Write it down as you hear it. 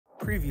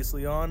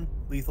Previously on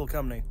Lethal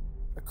Company.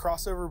 A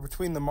crossover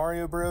between the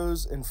Mario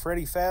Bros. And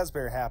Freddy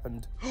Fazbear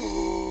happened. That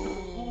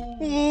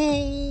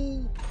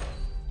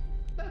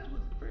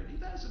was Freddy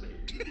Fazbear.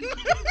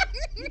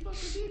 You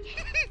fucking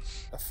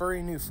bitch. A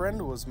furry new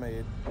friend was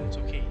made. It's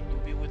okay, you'll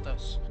be with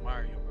us,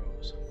 Mario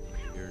Bros.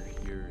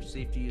 Your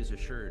safety is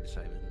assured,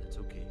 Simon. It's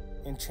okay.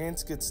 And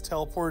Chance gets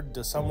teleported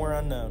to somewhere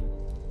unknown.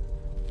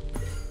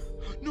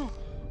 No!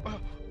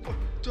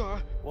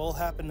 What'll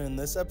happen in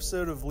this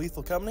episode of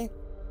Lethal Company?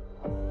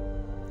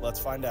 Let's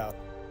find out.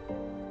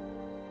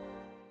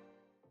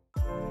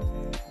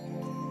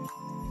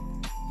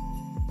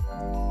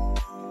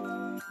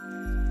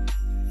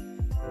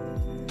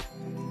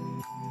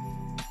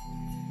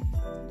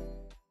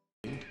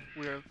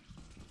 We're...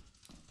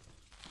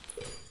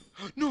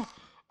 No!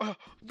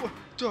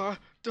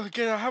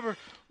 Get out, have her!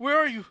 Where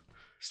are you?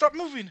 Stop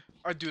moving!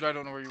 Dude, I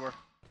don't know where you are.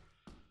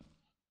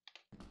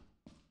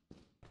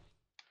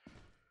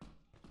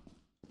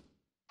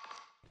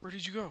 Where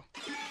did you go?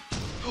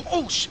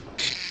 Oh, shit!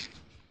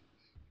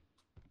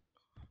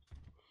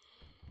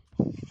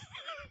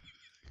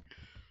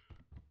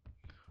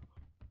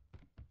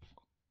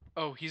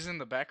 Oh, he's in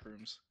the back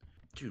rooms.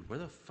 Dude, where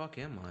the fuck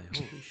am I?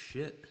 Holy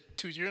shit.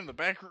 Dude, you're in the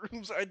back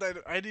rooms. I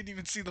didn't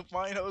even see the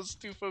mine. I was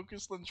too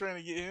focused on trying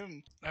to get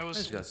him. I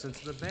just got sent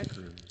to the back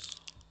rooms.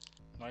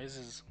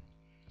 Noises.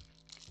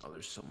 Oh,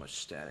 there's so much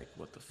static.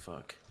 What the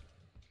fuck?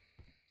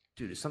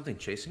 Dude, is something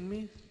chasing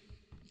me?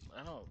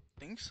 I don't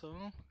think so.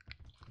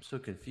 I'm so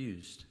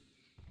confused.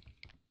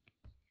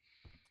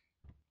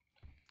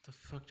 What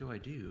the fuck do I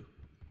do?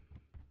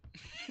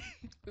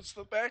 It's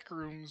the back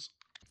rooms.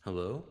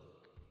 Hello?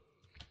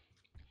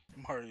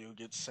 Mario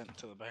gets sent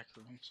to the back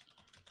rooms.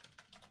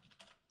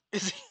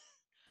 Is he?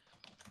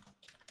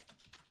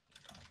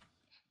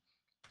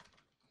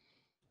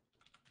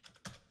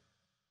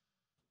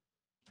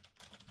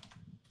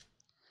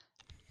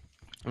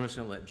 I'm just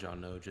gonna let John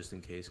know just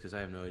in case, because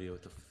I have no idea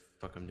what the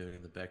fuck I'm doing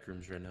in the back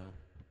rooms right now.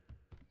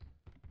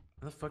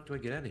 How the fuck do I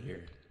get out of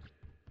here?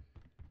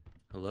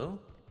 Hello?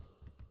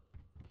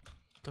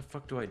 What the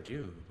fuck do I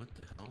do? What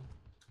the hell?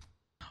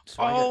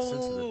 So I got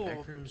sent to the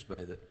back rooms by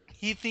the...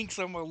 He thinks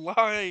I'm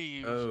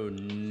alive! Oh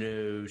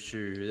no,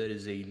 sir. That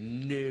is a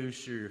no,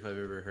 sir, if I've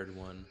ever heard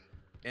one.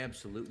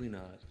 Absolutely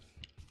not.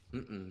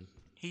 Mm-mm.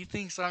 He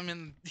thinks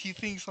I'm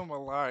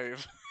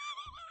alive.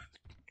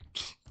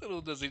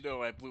 Little does he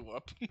know I blew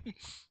up.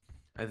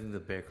 I think the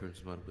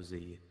backrooms mod was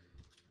a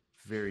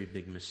very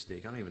big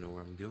mistake. I don't even know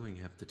where I'm going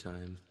half the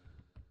time.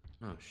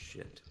 Oh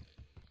shit.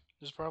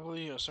 There's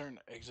probably a certain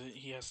exit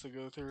he has to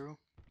go through.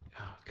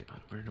 Oh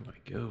god, where do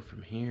I go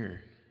from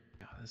here?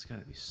 God, that's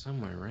gotta be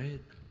somewhere,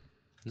 right?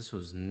 This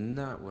was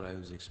not what I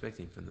was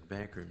expecting from the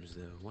backrooms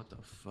though. What the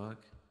fuck?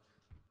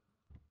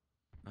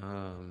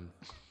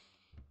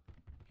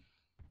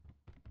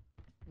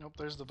 Nope,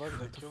 there's the bug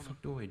that killed him. What the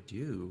fuck do I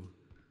do?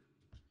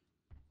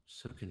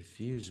 So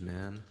confused,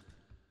 man.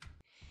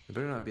 It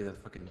better not be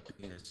that fucking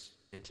penis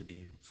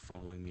entity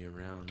following me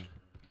around.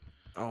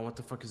 Oh, what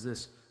the fuck is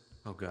this?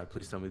 Oh god,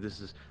 please tell me this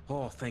is...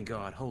 Oh, thank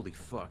god. Holy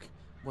fuck.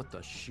 What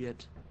the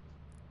shit?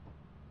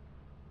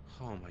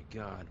 Oh my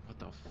god, what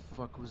the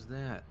fuck was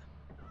that?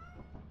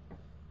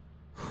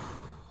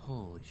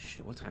 Holy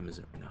shit, what time is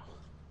it right now?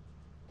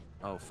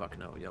 Oh fuck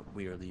no, yep,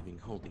 we are leaving.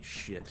 Holy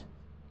shit.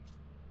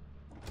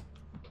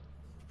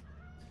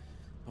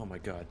 Oh my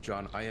god,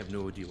 John, I have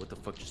no idea what the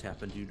fuck just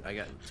happened, dude. I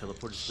got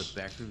teleported to the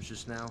back rooms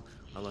just now.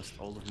 I lost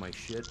all of my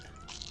shit.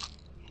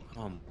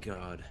 Oh my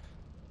god.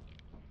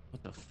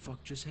 What the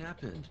fuck just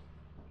happened?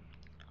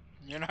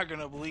 You're not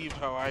gonna believe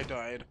how I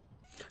died.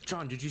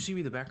 John, did you see me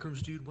in the back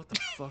rooms, dude? What the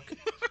fuck?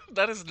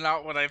 That is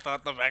not what I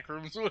thought the back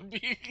rooms would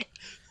be.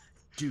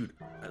 Dude,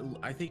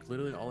 I think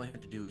literally all I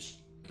had to do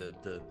was the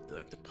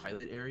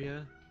pilot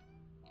area.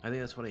 I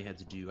think that's what I had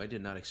to do. I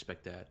did not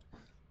expect that.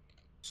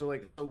 So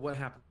like, what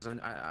happens?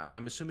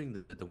 I'm assuming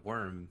that the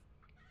worm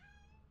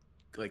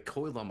like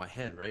coiled on my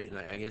head, right? And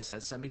I guess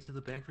that sent me to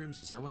the back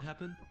rooms. Is that what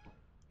happened?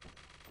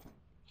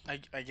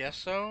 I guess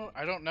so.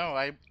 I don't know.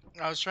 I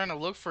was trying to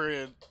look for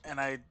it, and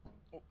I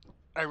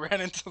ran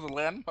into the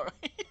landmine.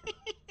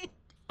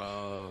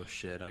 Oh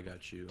shit! I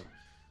got you,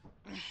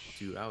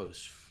 dude. I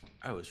was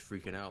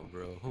freaking out,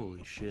 bro.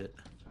 Holy shit.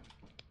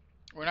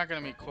 We're not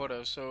gonna meet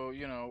quota, so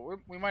you know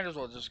we might as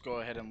well just go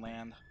ahead and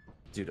land.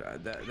 Dude,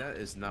 that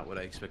is not what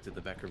I expected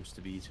the backrooms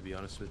to be. To be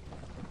honest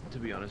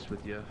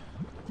with you.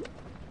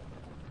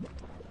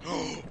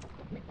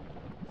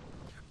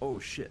 Oh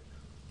shit.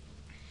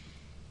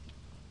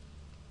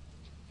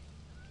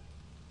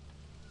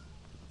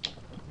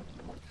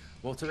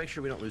 Well, to make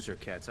sure we don't lose our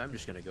cats, I'm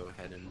just gonna go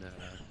ahead and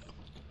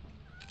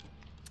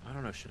I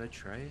don't know. Should I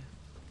try?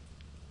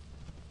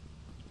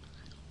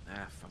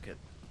 Ah, fuck it.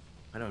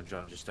 I know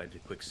John just died to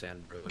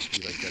quicksand, bro. It'd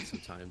be like that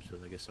sometimes, so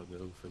I guess I'll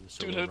go for the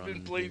solo Dude, I've run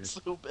been playing here.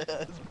 so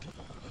bad.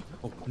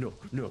 Oh, no.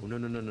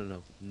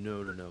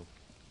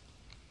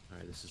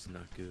 Alright, this is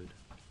not good.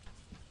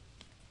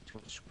 Too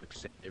much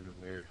quicksand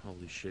everywhere.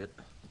 Holy shit.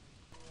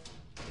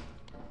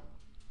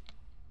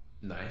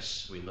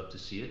 Nice. We love to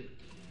see it.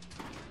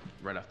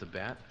 Right off the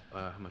bat.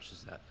 How much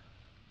is that?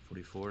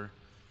 44.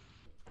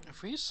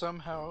 If we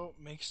somehow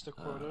makes the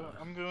quota,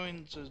 I'm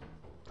going to.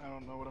 I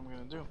don't know what I'm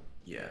gonna do.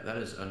 Yeah, that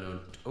is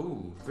unknown.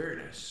 Oh, very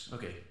nice.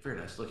 Okay, very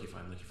nice. Lucky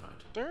find, lucky find.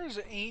 There's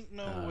ain't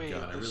no way.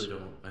 God, I this... really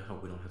don't. I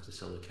hope we don't have to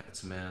sell the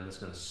cats, man. That's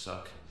gonna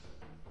suck.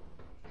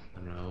 I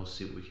don't know. We'll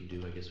see what we can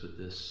do, I guess, with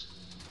this.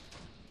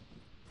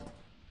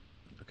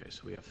 Okay,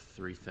 so we have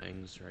 3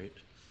 things, right?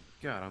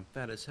 God, I'm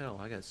fat as hell.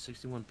 I got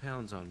 61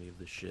 pounds on me of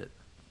this shit.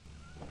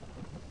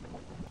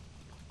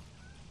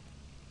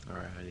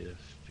 Alright, I need to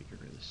figure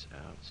this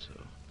out, so...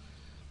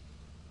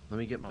 Let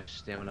me get my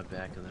stamina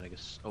back, and then I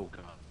guess... Oh,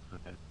 God.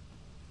 Okay.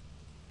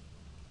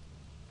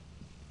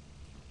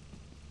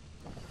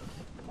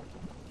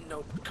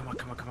 Nope. Come on,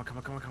 come on, come on, come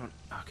on, come on, come on.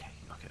 Okay,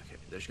 okay, okay.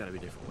 There's gotta be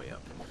a different way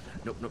up.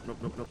 Nope, nope, nope,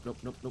 nope, nope, nope,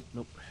 nope, nope,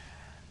 nope.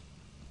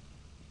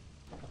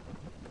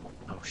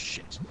 Oh,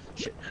 shit.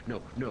 Shit.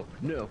 No, no,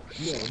 no,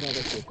 no, not like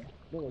this.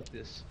 Not like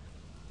this.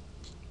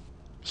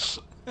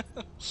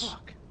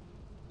 Fuck.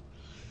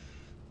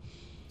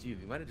 Dude,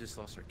 we might have just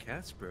lost our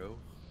cats, bro.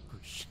 Oh,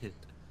 shit.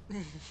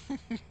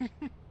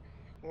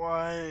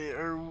 Why?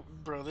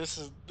 Bro, this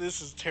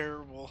is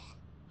terrible.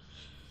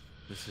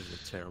 This is a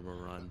terrible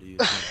run,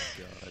 dude. Oh,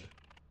 my God.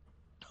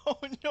 Oh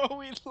no,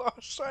 we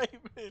lost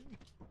Simon.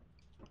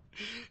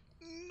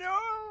 No,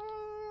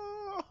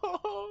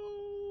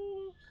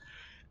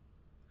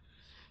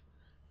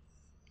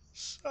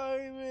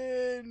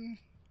 Simon.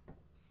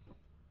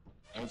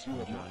 As you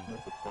have not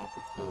met the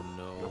profit quota,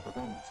 your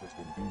performance has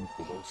been deemed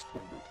below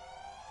standard.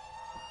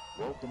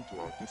 Welcome to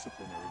our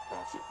disciplinary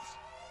process.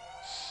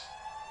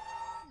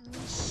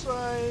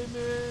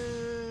 Simon.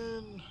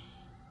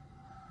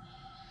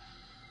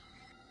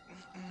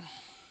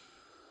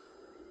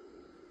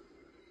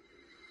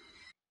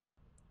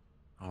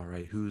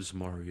 Alright, who's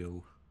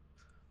Mario?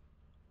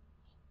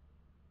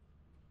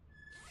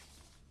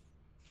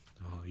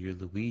 Oh, you're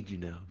Luigi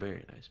now.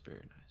 Very nice, very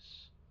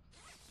nice.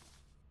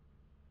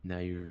 Now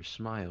you're a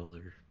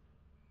Smiler.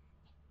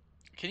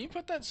 Can you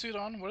put that suit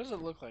on? What does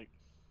it look like?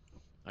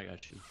 I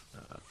got you.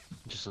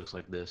 It just looks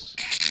like this.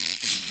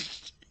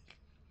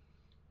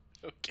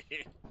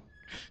 Okay.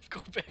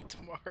 Go back to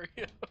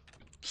Mario.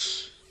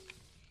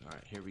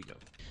 Alright, here we go.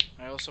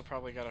 I also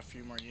probably got a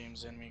few more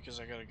games in me because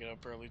I gotta get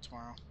up early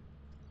tomorrow.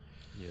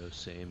 Yo,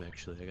 same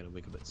actually. I gotta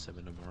wake up at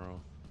 7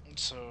 tomorrow.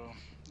 So,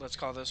 let's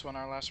call this one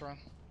our last run.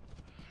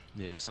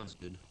 Yeah, sounds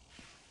good.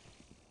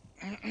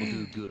 We'll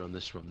do good on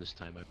this run this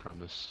time, I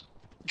promise.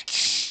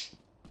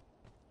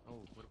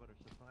 Oh, what about our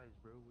surprise,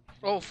 bro?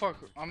 Oh fuck,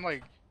 I'm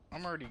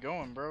already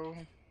going, bro.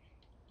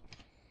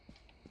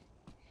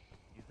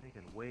 You're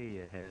thinking way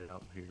ahead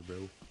out here,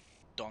 bro.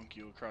 Dunk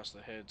you across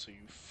the head so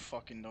you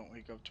fucking don't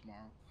wake up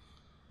tomorrow.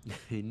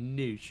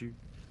 Nature.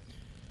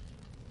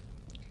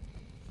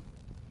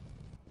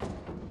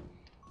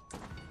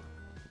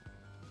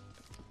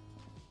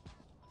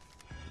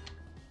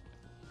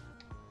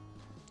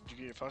 Did you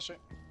get your flashlight?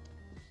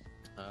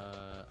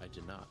 I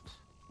did not.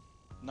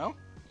 No?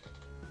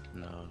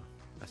 No.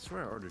 I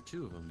swear I ordered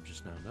 2 of them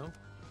just now, no?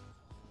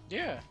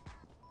 Yeah.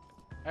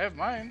 I have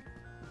mine.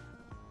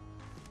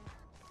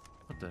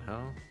 What the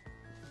hell?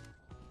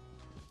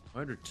 I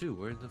ordered 2.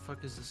 Where the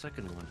fuck is the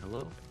second one?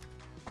 Hello?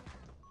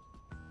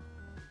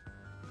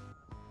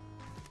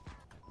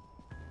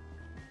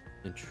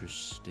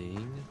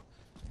 Interesting.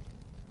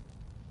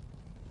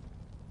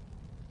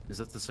 Is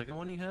that the second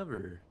one you have,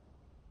 or?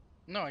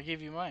 No, I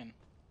gave you mine.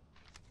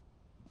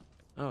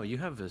 Oh, you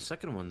have a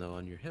second one though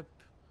on your hip,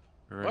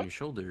 or on What? your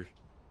shoulder.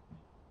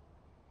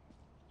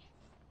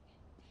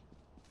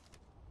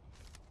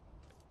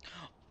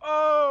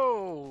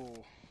 Oh!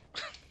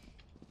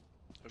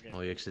 Okay.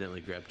 Oh, you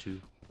accidentally grabbed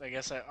 2. I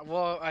guess I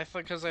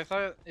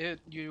thought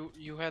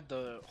you had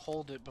to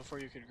hold it before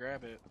you could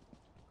grab it.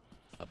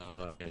 I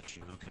got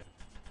you. Okay.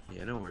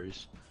 Yeah, no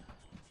worries.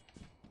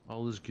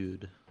 All is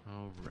good.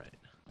 All right.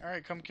 All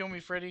right, come kill me,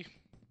 Freddy.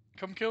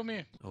 Come kill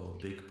me. Oh,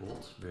 big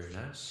bolt. Very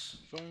nice.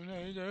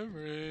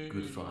 Good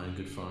Good find.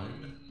 Good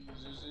find.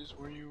 Is this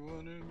where you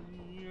wanna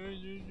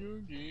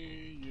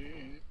be?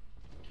 Yeah.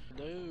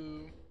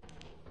 Hello.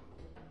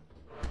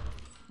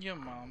 Your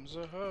mom's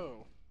a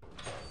hoe.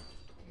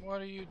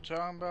 What are you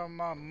talking about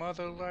my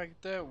mother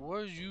like that?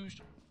 Was you?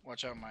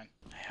 Watch out, mine.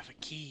 I have a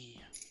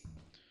key.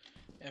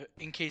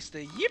 In case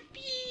the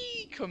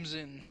yippee comes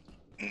in.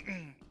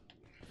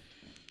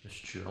 That's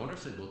true. I wonder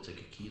if they will take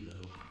a key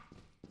though.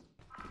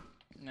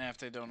 Nah, if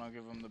they don't, I'll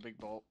give them the big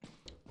bolt.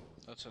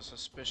 That's a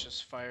suspicious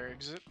fire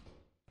exit.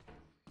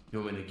 You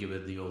want me to give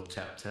it the old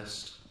tap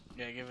test?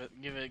 Yeah, give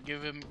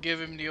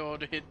him the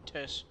old hit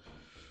test.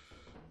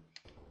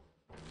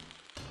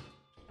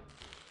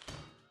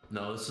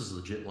 No, this is a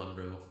legit one,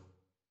 bro.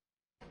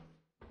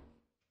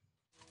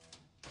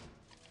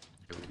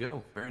 Here we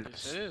go. Very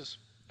nice. Yes, it is.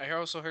 I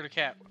also heard a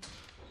cat.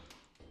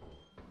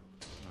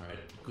 Alright,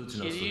 good to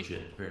know it's Kitty.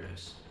 legit. Very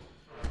nice.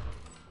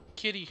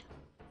 Kitty.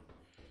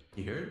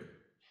 You heard?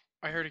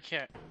 I heard a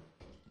cat.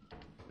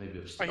 Maybe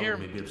upstairs. I hear him.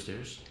 Maybe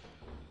upstairs.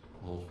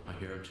 Oh, I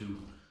hear him too.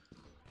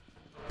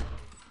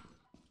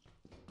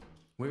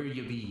 Where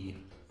you be?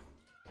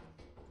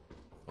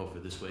 Over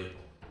this way.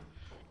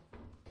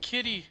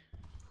 Kitty.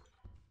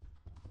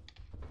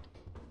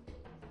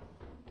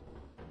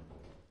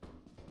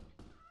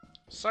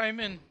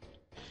 Simon,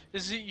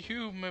 is it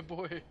you, my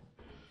boy?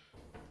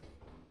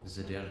 Is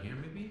it down here,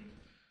 maybe?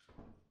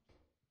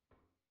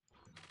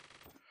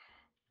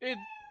 It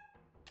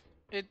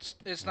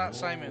it's not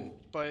Simon, Oh.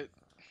 but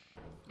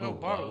no Oh, bottles.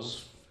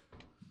 bottles.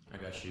 I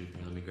got you.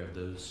 Here, let me grab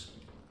those.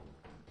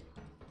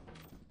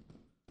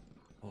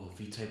 Oh,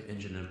 V-type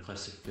engine and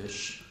plastic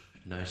fish.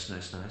 Nice,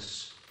 nice,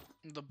 nice.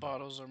 The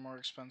bottles are more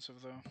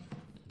expensive though.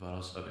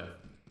 Bottles. Okay.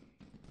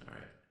 All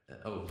right.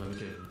 Oh,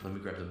 let me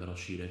grab the metal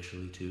sheet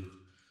actually too.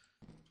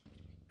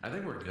 I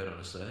think we're good,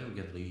 honestly. I think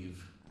we can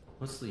leave.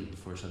 Let's leave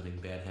before something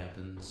bad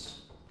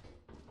happens.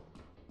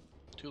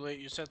 Too late.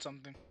 You said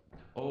something.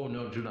 Oh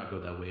no! Do not go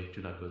that way.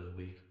 Do not go that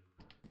way.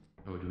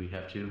 Or do we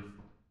have to?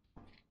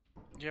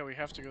 Yeah, we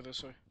have to go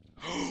this way.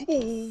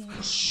 Oh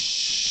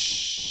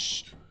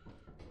shh!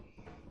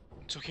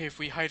 It's okay if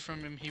we hide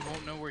from him. He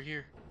won't know we're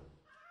here.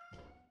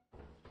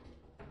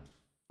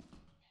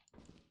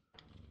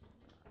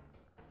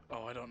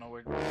 Oh, I don't know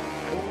where.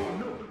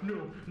 Oh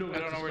no! I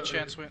don't know where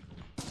Chance went.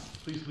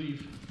 Please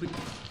leave. Please.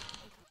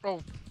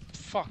 Oh,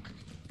 fuck.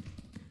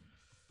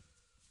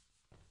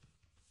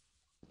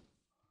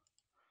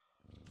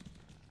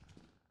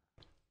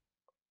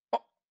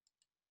 Oh.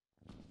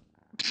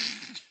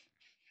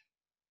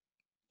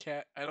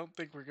 Cat, I don't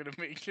think we're gonna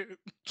make it.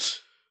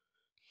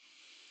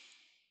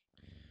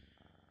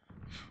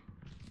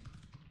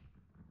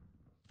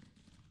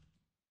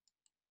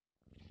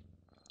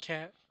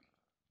 Cat,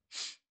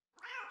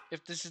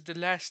 if this is the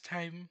last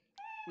time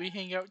we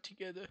hang out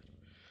together,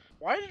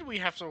 why did we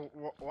have to?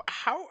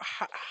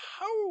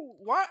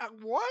 Why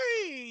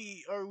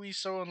are we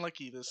so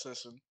unlucky this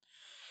season?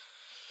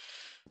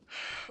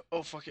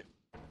 Oh fuck it.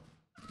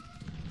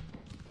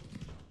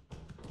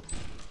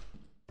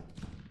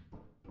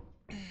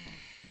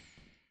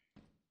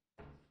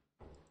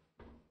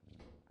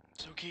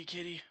 It's okay,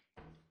 kitty.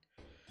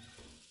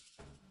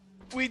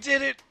 We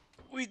did it.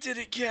 We did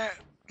it, cat.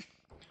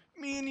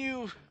 Me and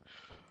you.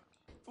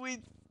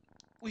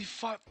 We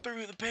fought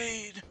through the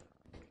pain.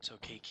 It's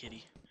okay,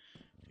 kitty.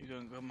 You're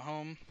gonna come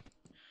home.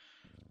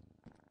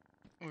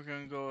 We're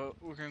gonna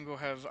go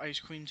have ice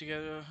cream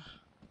together.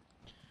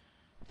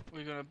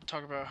 We're gonna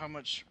talk about how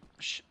much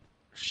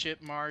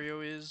shit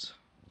Mario is,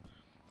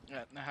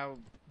 and how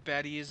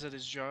bad he is at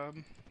his job,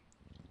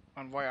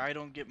 on why I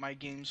don't get my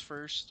games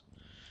first.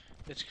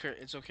 It's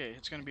okay.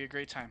 It's gonna be a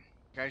great time.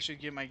 I should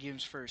get my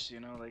games first, you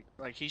know,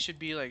 like he should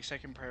be like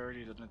second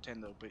priority to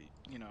Nintendo, but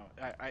you know,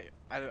 I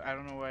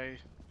don't know why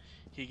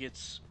he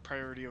gets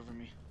priority over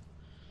me.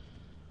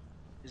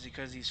 Is it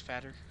because he's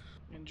fatter?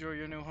 Enjoy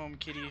your new home,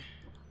 kitty.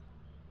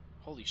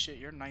 Holy shit,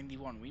 you're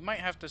 91. We might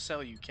have to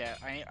sell you, cat.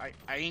 I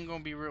ain't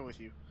gonna be real with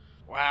you.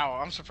 Wow,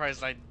 I'm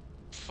surprised I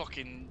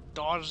fucking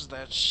dodged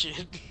that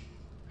shit.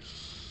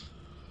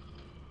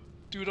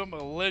 Dude, I'm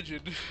a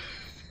legend.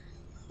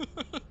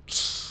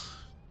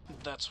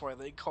 That's why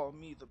they call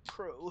me the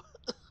pro.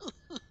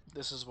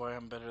 This is why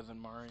I'm better than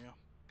Mario.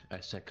 I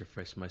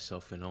sacrificed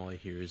myself, and all I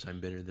hear is I'm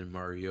better than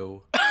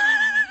Mario.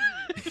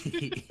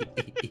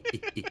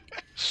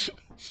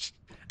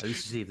 At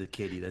least you saved the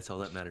kitty. That's all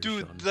that matters,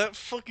 Dude, Sean. that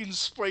fucking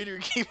spider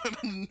came out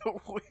of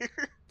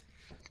nowhere.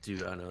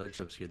 Dude, I know that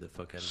jump scared the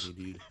fuck out of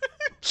me, dude.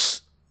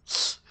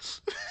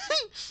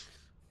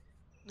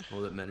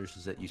 All that matters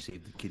is that you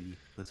saved the kitty.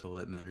 That's all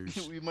that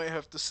matters. We might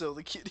have to sell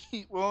the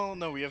kitty. Well,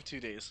 no, we have 2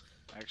 days,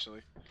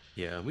 actually.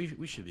 Yeah,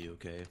 we should be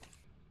okay.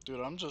 Dude,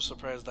 I'm just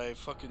surprised I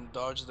fucking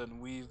dodged and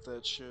weaved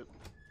that shit.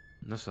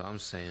 That's what I'm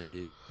saying,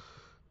 dude.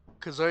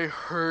 Cause I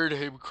heard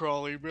him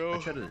crawling, bro. I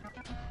tried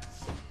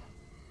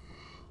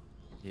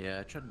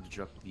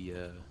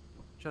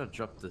to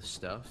drop the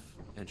stuff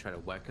and try to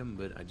whack him,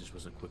 but I just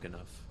wasn't quick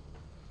enough.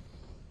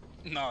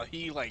 Nah,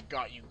 he like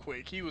got you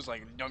quick. He was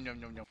like, num num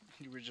num num.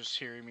 You were just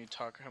hearing me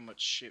talk how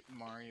much shit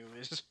Mario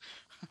is.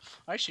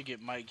 I should get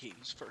my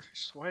games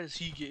first. Why does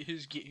he get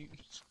his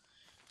games?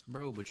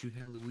 Bro, but you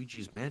had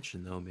Luigi's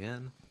Mansion though,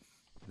 man.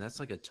 That's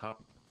like a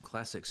top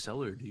classic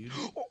seller, dude.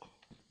 Oh.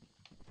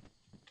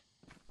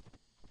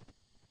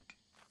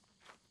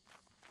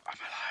 I'm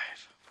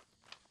alive.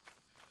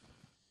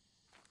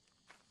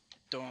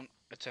 Don't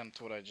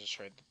attempt what I just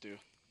tried to do.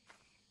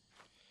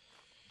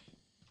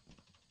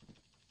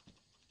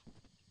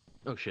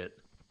 Oh shit.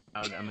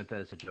 I meant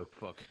that as a joke,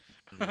 fuck.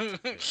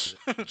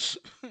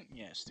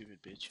 Yeah,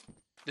 stupid bitch.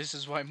 This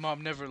is why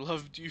mom never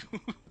loved you.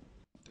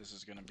 This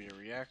is gonna be a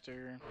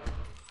reactor.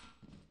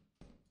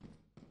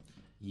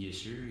 Yes,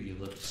 sir. You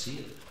love to see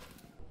it.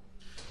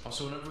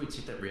 Also, whenever we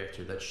take that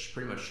reactor, that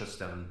pretty much shuts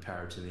down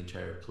power to the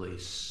entire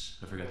place.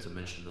 I forgot to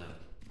mention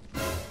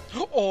that.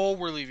 Oh,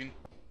 we're leaving.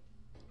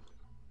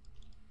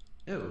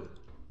 Ew.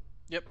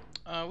 Yep.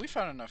 We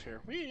found enough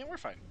here. We're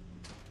fine.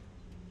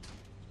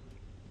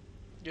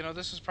 You know,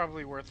 this is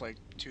probably worth like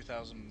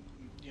 2,000.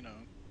 You know,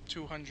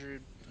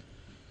 200.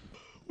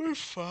 We're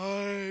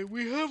fine.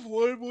 We have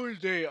one more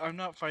day. I'm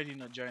not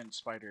fighting a giant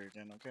spider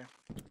again, okay?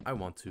 I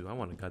want to. I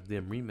want a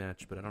goddamn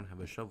rematch, but I don't have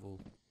a shovel.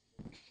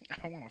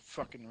 I want a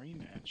fucking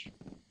rematch.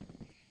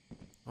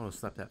 Oh,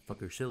 slap that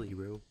fucker silly,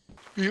 bro.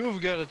 You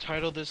have got to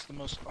title this the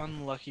most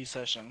unlucky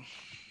session.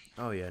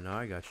 Oh yeah, no,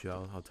 I got you.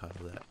 I'll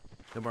title that.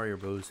 The Mario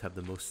Bros have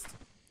the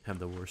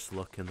worst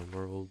luck in the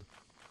world.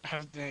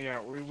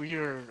 Yeah, we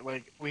are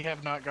like we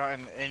have not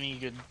gotten any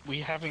good. We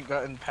haven't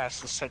gotten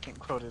past the second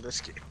quote of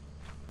this game.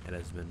 It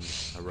has been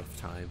a rough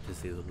time to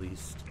say the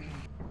least.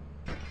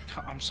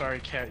 I'm sorry,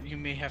 cat. You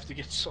may have to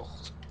get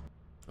sold.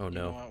 Oh You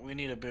know no. what? We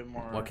need a bit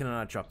more. Why can I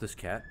not drop this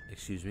cat?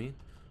 Excuse me?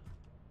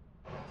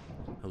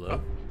 Hello?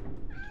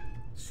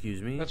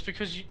 Excuse me? That's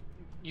because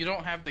you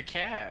don't have the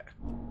cat.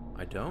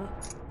 I don't?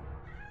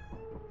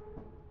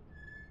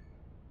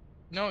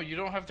 No, you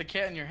don't have the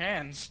cat in your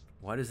hands.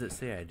 Why does it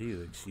say I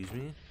do? Excuse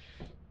me?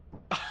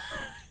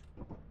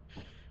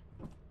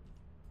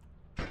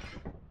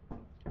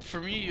 For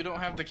me, you don't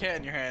have the cat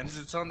in your hands.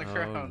 It's on the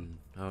ground.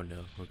 Oh no,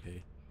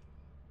 okay.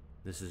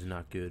 This is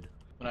not good.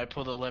 When I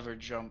pull the lever,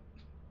 jump.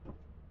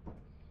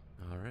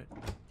 Alright.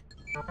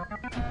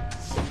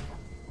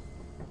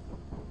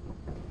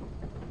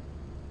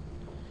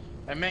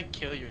 I meant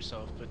kill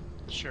yourself, but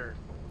sure.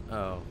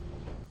 Oh.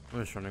 I'm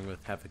just running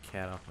with half a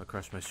cat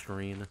across my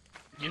screen.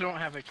 You don't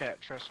have a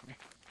cat, trust me.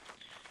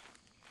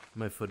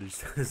 My footage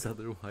says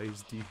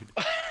otherwise, dude.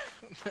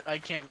 I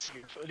can't see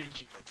your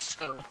footage yet,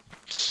 so...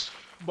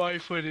 My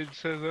footage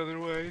says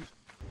otherwise.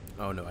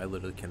 Oh no, I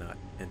literally cannot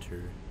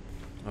enter.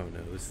 Oh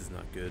no, this is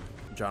not good.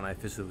 John, I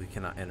physically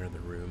cannot enter the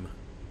room.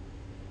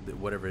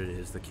 Whatever it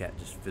is, the cat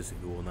just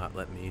physically will not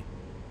let me.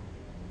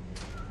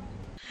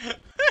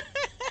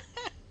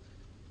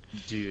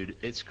 Dude,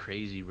 it's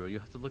crazy, bro. You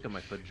have to look at my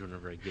footage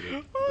whenever I get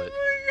it, but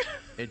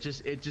it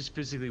just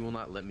physically will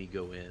not let me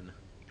go in.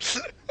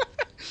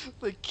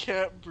 The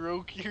cat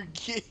broke your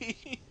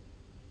game.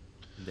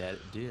 That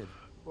it did.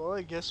 Well,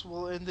 I guess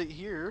we'll end it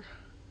here.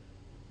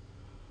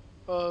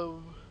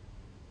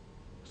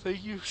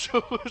 Thank you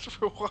so much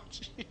for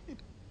watching.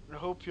 I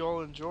hope you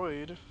all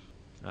enjoyed.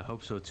 I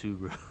hope so too,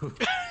 bro.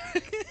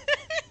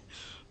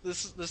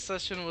 This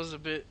session was a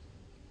bit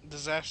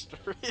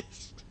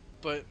disastrous,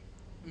 but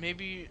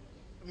maybe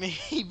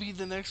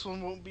the next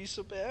one won't be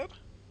so bad.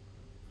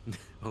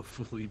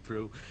 Hopefully,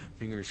 bro.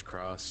 Fingers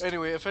crossed.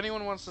 Anyway, if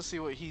anyone wants to see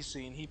what he's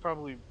seen, he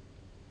probably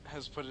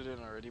has put it in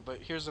already, but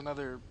here's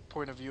another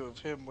point of view of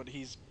him, what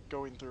he's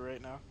going through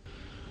right now.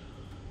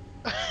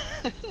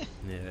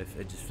 Yeah,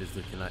 I just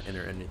physically cannot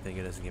enter anything.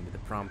 It doesn't give me the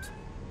prompt.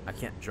 I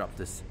can't drop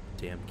this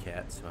damn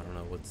cat, so I don't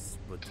know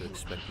what to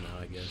expect now,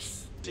 I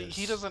guess.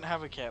 He doesn't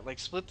have a cat. Like,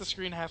 split the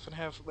screen half and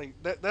half. Like,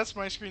 that's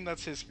my screen,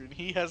 that's his screen.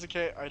 He has a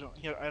cat, I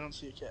don't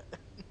see a cat.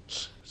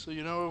 So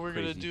you know what we're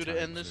gonna do to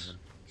end this? Man.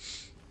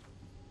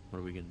 What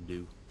are we gonna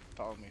do?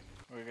 Follow me.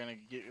 We're gonna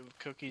give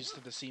cookies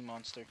to the sea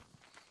monster.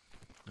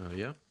 Oh,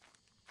 yeah?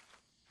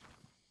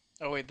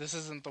 Oh wait, this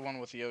isn't the one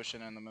with the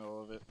ocean in the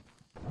middle of it.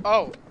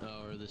 Oh!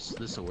 Oh, or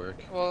this'll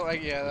work. Well,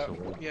 yeah, This'll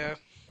work. yeah.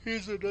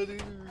 Here's another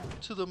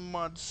to the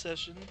mod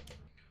session.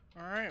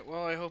 Alright,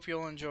 well, I hope you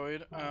all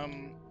enjoyed.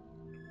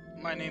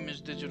 My name is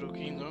Digital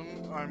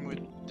Kingdom. I'm with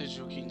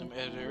Digital Kingdom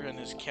Editor and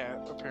his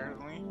cat,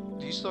 apparently.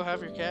 Do you still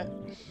have your cat?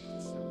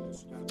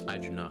 I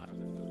do not.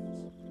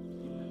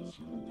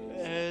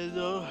 And,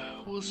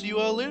 we'll see you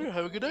all later.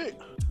 Have a good night.